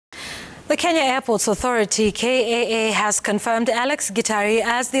The Kenya Airports Authority, KAA, has confirmed Alex Gitari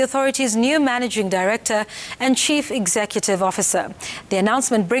as the authority's new Managing Director and Chief Executive Officer. The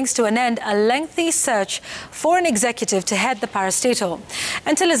announcement brings to an end a lengthy search for an executive to head the parastatal.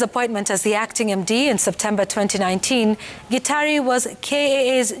 Until his appointment as the acting MD in September 2019, Gitari was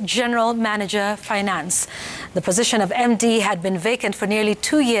KAA's General Manager Finance. The position of MD had been vacant for nearly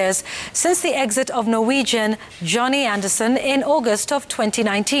 2 years since the exit of Norwegian Johnny Anderson in August of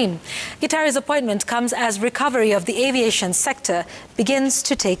 2019. Gitari's appointment comes as recovery of the aviation sector begins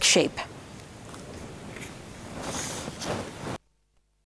to take shape.